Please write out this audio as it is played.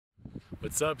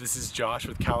What's up? This is Josh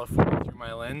with California Through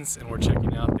My Lens, and we're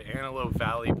checking out the Antelope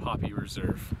Valley Poppy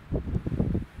Reserve.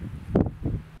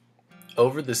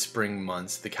 Over the spring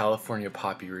months, the California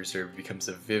Poppy Reserve becomes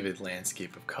a vivid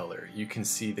landscape of color. You can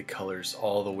see the colors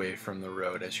all the way from the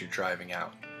road as you're driving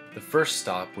out. The first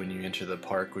stop when you enter the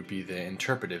park would be the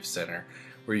Interpretive Center,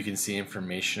 where you can see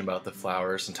information about the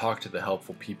flowers and talk to the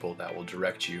helpful people that will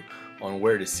direct you on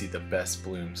where to see the best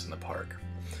blooms in the park.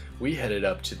 We headed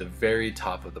up to the very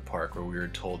top of the park where we were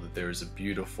told that there was a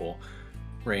beautiful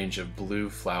range of blue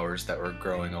flowers that were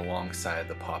growing alongside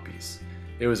the poppies.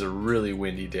 It was a really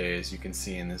windy day, as you can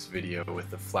see in this video,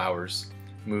 with the flowers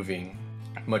moving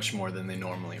much more than they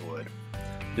normally would.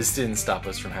 This didn't stop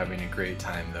us from having a great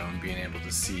time though, and being able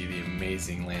to see the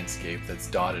amazing landscape that's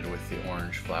dotted with the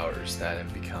orange flowers that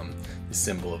have become the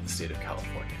symbol of the state of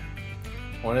California.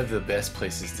 One of the best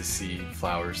places to see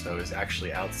flowers though is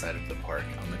actually outside of the park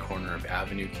on the corner of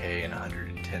Avenue K and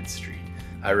 110th Street.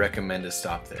 I recommend a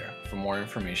stop there. For more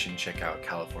information, check out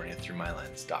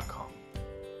CaliforniaThroughMyLens.com.